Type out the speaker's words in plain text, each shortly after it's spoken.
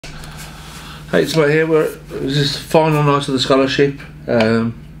Hey, it's right here. This is the final night of the scholarship.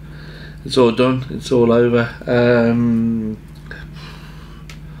 It's all done. It's all over.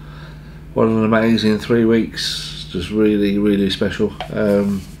 What an amazing 3 weeks. Just really, really special.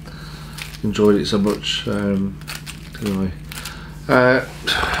 Enjoyed it so much. Anyway,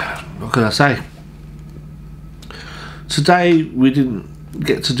 what can I say? Today we didn't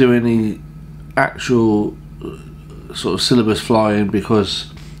get to do any actual sort of syllabus flying because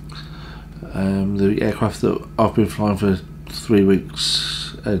the aircraft that I've been flying for 3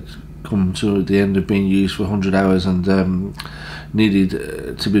 weeks had come to the end of being used for 100 hours and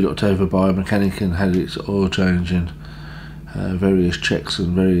needed to be looked over by a mechanic and had its oil change and various checks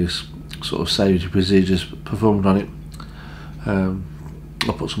and various sort of safety procedures performed on it.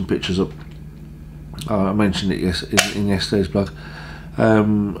 I'll put some pictures up. I mentioned it in yesterday's blog. I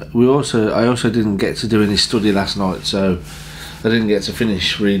also didn't get to do any study last night, so I didn't get to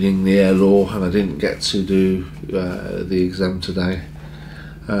finish reading the air law, and I didn't get to do the exam today.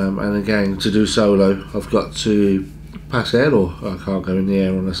 And again, to do solo, I've got to pass air law. I can't go in the air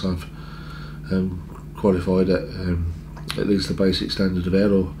unless I've qualified at least the basic standard of air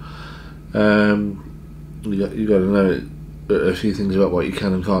law. You got to know a few things about what you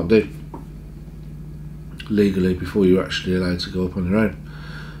can and can't do legally before you're actually allowed to go up on your own.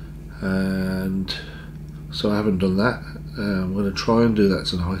 And so I haven't done that. I'm going to try and do that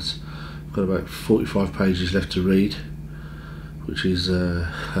tonight. I've got about 45 pages left to read, which is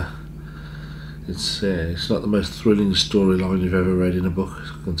it's not the most thrilling storyline you've ever read in a book,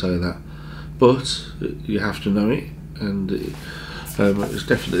 I can tell you that. But you have to know it, and it's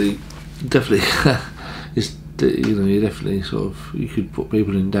definitely it's, you know, you definitely sort of, you could put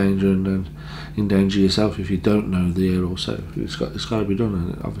people in danger and endanger yourself if you don't know the air law. So it's got to be done,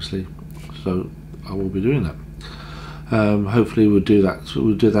 and obviously, so I will be doing that. Hopefully we'll do that. So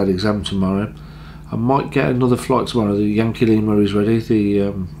we'll do that exam tomorrow. I might get another flight tomorrow. The Yankee Lima is ready.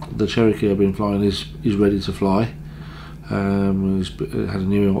 The Cherokee I've been flying is ready to fly. He's had a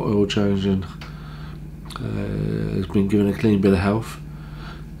new oil change and has been given a clean bill of health.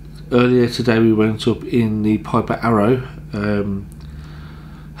 Earlier today we went up in the Piper Arrow.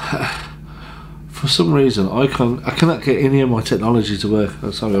 For some reason I cannot get any of my technology to work.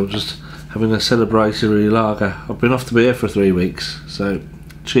 Sorry, I'm just having a celebratory lager. I've been off the beer for 3 weeks, so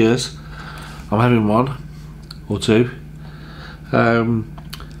cheers. I'm having one or two.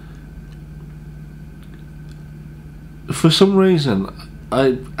 For some reason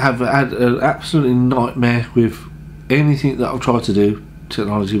I have had an absolute nightmare with anything that I've tried to do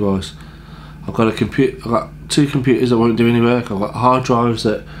technology wise. I've got two computers that won't do any work. I've got hard drives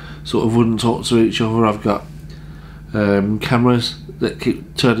that sort of wouldn't talk to each other. I've got cameras that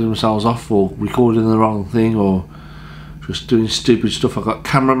keep turning themselves off or recording the wrong thing or just doing stupid stuff. I've got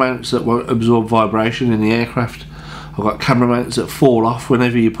camera mounts that won't absorb vibration in the aircraft. I've got camera mounts that fall off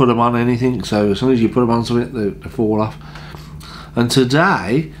whenever you put them on anything, so as soon as you put them on something they fall off. And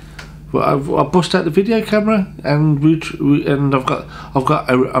today I bust out the video camera and I've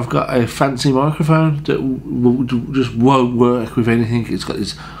got a fancy microphone that just won't work with anything. It's got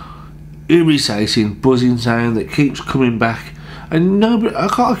this irritating buzzing sound that keeps coming back, and I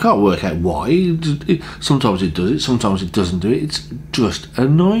can't work out why. Sometimes it does it, sometimes it doesn't do it. It's just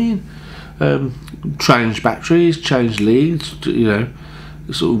annoying. Change batteries, change leads, you know.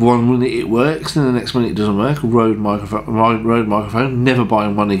 Sort of 1 minute it works, then the next minute it doesn't work. Rode microphone, never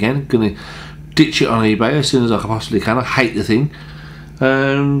buying one again. Gonna ditch it on eBay as soon as I possibly can. I hate the thing.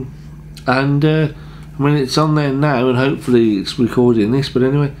 I mean, it's on there now, and hopefully it's recording this. But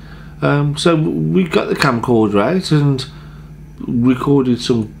anyway, so we got the camcorder out and recorded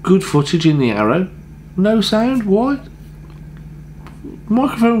some good footage in the Arrow. No sound. Why?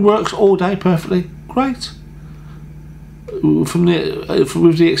 Microphone works all day perfectly. Great. With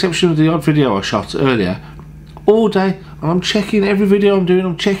the exception of the odd video I shot earlier, all day, and I'm checking every video I'm doing.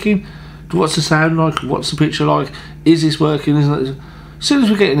 I'm checking what's the sound like, what's the picture like, is this working, isn't it? As soon as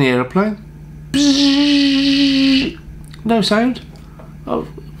we get in the aeroplane, bzzz, no sound. Oh,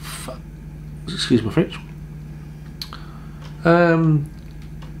 excuse my French.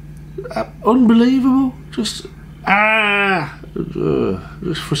 Unbelievable. Just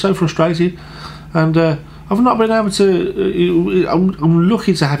so frustrating, and I've not been able to. I'm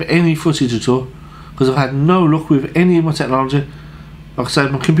lucky to have any footage at all because I've had no luck with any of my technology. Like I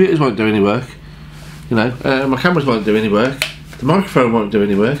said, my computers won't do any work. You know, my cameras won't do any work. The microphone won't do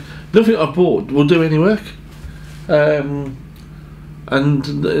any work. Nothing I bought will do any work. and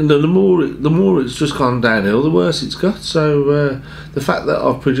the more it's just gone downhill, the worse it's got. So the fact that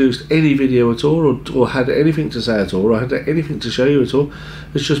I've produced any video at all, or had anything to say at all, or had anything to show you at all,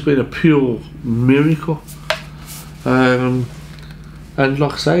 it's just been a pure miracle. And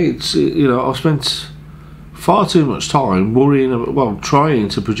like I say, it's, you know, I've spent far too much time worrying about, well, trying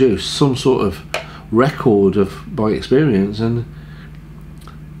to produce some sort of record of my experience, and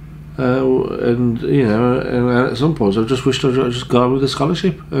you know, and at some point I just wished I'd just gone with a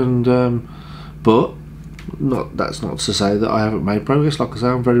scholarship, and but that's not to say that I haven't made progress. Like I say,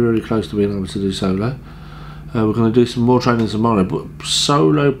 I'm very, very close to being able to do solo. We're going to do some more training tomorrow, but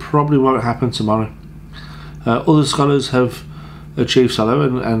solo probably won't happen tomorrow. Other scholars have achieved solo,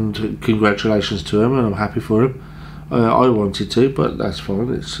 and congratulations to them, and I'm happy for them. I wanted to, but that's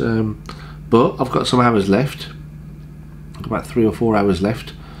fine. It's but I've got some hours left, about 3 or 4 hours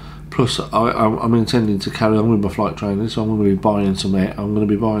left. Plus, I'm intending to carry on with my flight training, so I'm going to be buying some. I'm going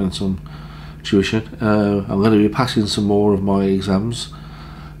to be buying some tuition. I'm going to be passing some more of my exams,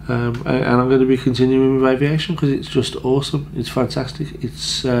 and I'm going to be continuing with aviation because it's just awesome. It's fantastic.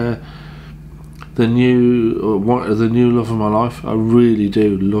 It's the new love of my life. I really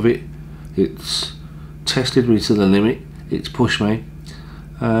do love it. It's tested me to the limit. It's pushed me,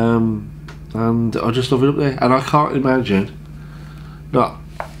 and I just love it up there. And I can't imagine not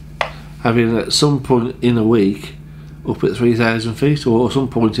having at some point in a week up at 3,000 feet, or some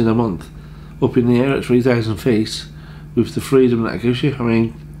point in a month up in the air at 3,000 feet, with the freedom that gives you. I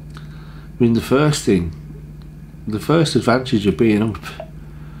mean the first advantage of being up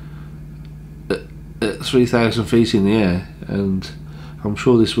at 3,000 feet in the air, and I'm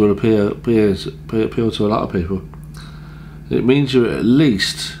sure this will appeal to a lot of people, it means you're at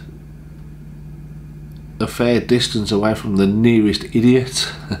least a fair distance away from the nearest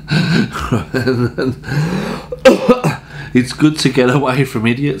idiot. It's good to get away from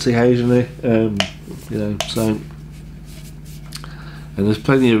idiots occasionally, you know. So, and there's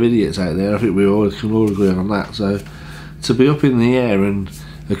plenty of idiots out there. I think we can all agree on that. So, to be up in the air and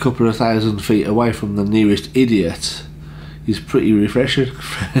a couple of thousand feet away from the nearest idiot is pretty refreshing.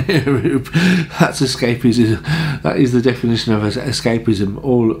 That's escapism. That is the definition of escapism,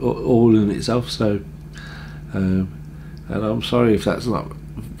 all in itself. So. And I'm sorry if that's not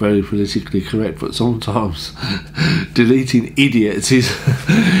very politically correct, but sometimes deleting idiots is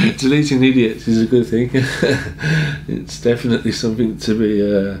a good thing. It's definitely something to be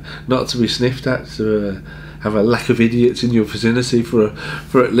not to be sniffed at, to have a lack of idiots in your vicinity for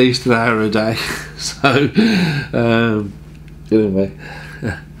at least an hour a day. So anyway,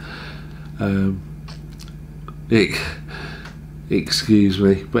 excuse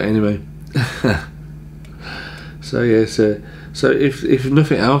me, but anyway. So yeah, so if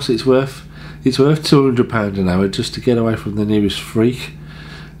nothing else, it's worth £200 an hour just to get away from the nearest freak.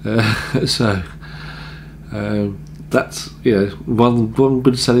 So that's, you know, one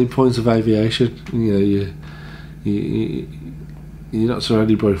good selling point of aviation. You know, you're not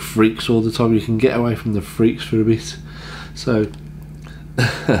surrounded by freaks all the time. You can get away from the freaks for a bit. So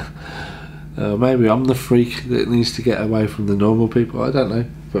maybe I'm the freak that needs to get away from the normal people. I don't know,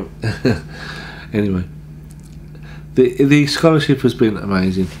 but anyway. The scholarship has been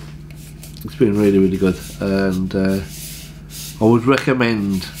amazing. It's been really, really good, and I would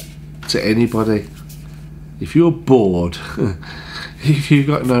recommend to anybody, if you're bored, if you've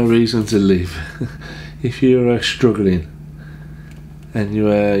got no reason to live, if you're struggling and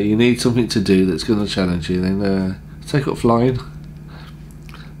you need something to do that's going to challenge you, then take up flying.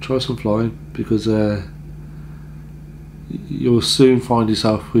 Try some flying, because you'll soon find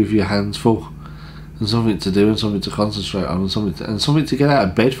yourself with your hands full, and something to do, and something to concentrate on, and something to get out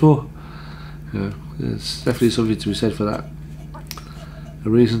of bed for. You know, there's definitely something to be said for that. A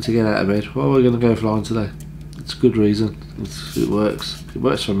reason to get out of bed. Well, we're going to go flying today. It's a good reason. It works. It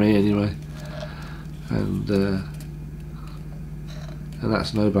works for me anyway, and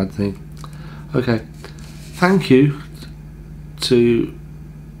that's no bad thing. Okay, thank you to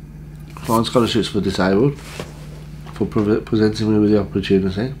Flying Scholarships for Disabled for presenting me with the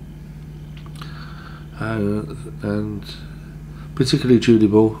opportunity. And particularly Julie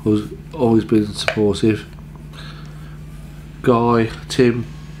Bull, who's always been supportive. Guy, Tim,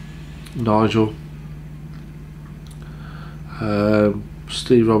 Nigel,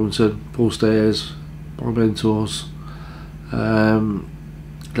 Steve Robinson, Paul Stairs, my mentors,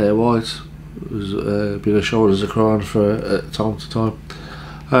 Claire White, who's been a shoulders of crying for time to time,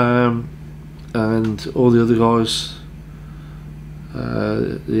 and all the other guys,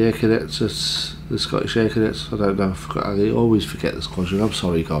 the Air Cadets, the Scottish Air Cadets. I don't know, I always forget the squadron. I'm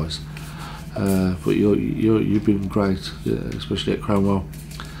sorry, guys. but you've been great, especially at Cromwell.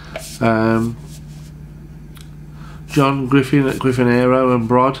 John Griffin at Griffin Aero and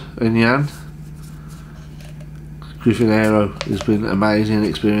Brod and Jan. Griffin Aero has been an amazing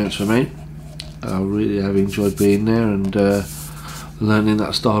experience for me. I really have enjoyed being there and learning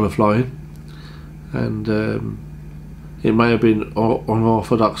that style of flying. And it may have been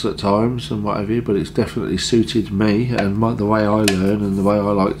unorthodox at times and what have you, but it's definitely suited me and the way I learn and the way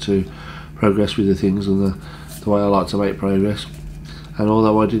I like to progress with the things and the way I like to make progress. And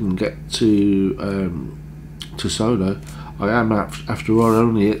although I didn't get to solo, I am after all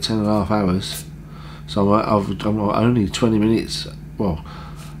only at 10.5 hours, so I'm only 20 minutes, well,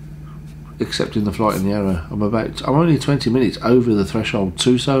 excepting the flight in the arrow, I'm only 20 minutes over the threshold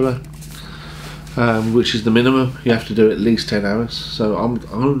to solo, which is the minimum. You have to do at least 10 hours, so I'm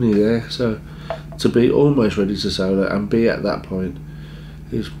only there. So to be almost ready to solo and be at that point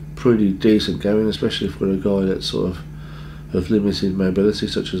is pretty decent going, especially for a guy that's sort of limited mobility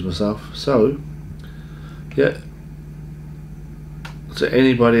such as myself. So yeah, to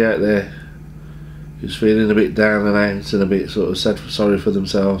anybody out there who's feeling a bit down and out and a bit sort of sorry for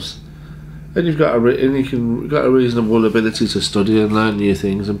themselves, and you've got a reasonable ability to study and learn new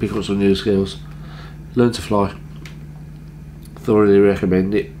things and pick up some new skills, learn to fly. Thoroughly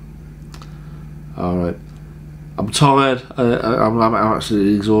recommend it. Alright, I'm tired, I'm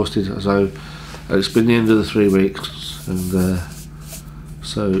absolutely exhausted, so it's been the end of the 3 weeks, and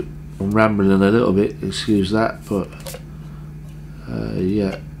so I'm rambling a little bit, excuse that, but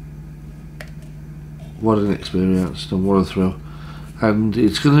yeah, what an experience and what a thrill. And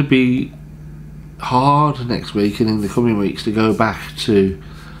it's going to be hard next week and in the coming weeks to go back to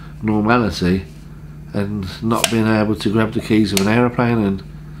normality and not being able to grab the keys of an aeroplane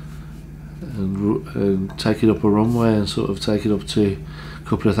and take it up a runway and sort of take it up to a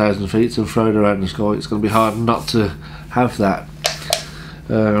couple of thousand feet and throw it around the sky. It's going to be hard not to have that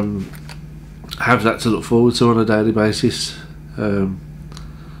to look forward to on a daily basis.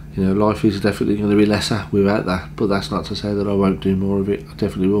 You know, life is definitely going to be lesser without that, but that's not to say that I won't do more of it. I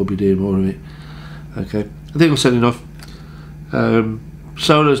definitely will be doing more of it. Okay, I think I've said enough.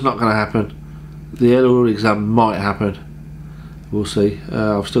 Solo's not going to happen. The LR exam might happen. We'll see.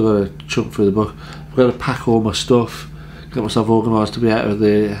 I've still got to chunk through the book. I've got to pack all my stuff, get myself organised to be out of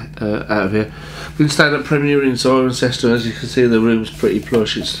here. Been staying at Premier in Cirencester. As you can see, the room's pretty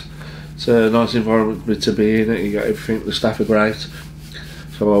plush. It's a nice environment to be in. You got everything. The staff are great.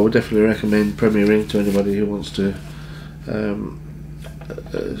 So I would definitely recommend Premier Inn to anybody who wants to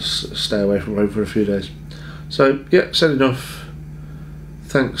stay away from home for a few days. So yeah, said enough.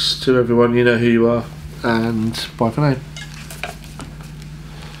 Thanks to everyone, you know who you are, and bye for now.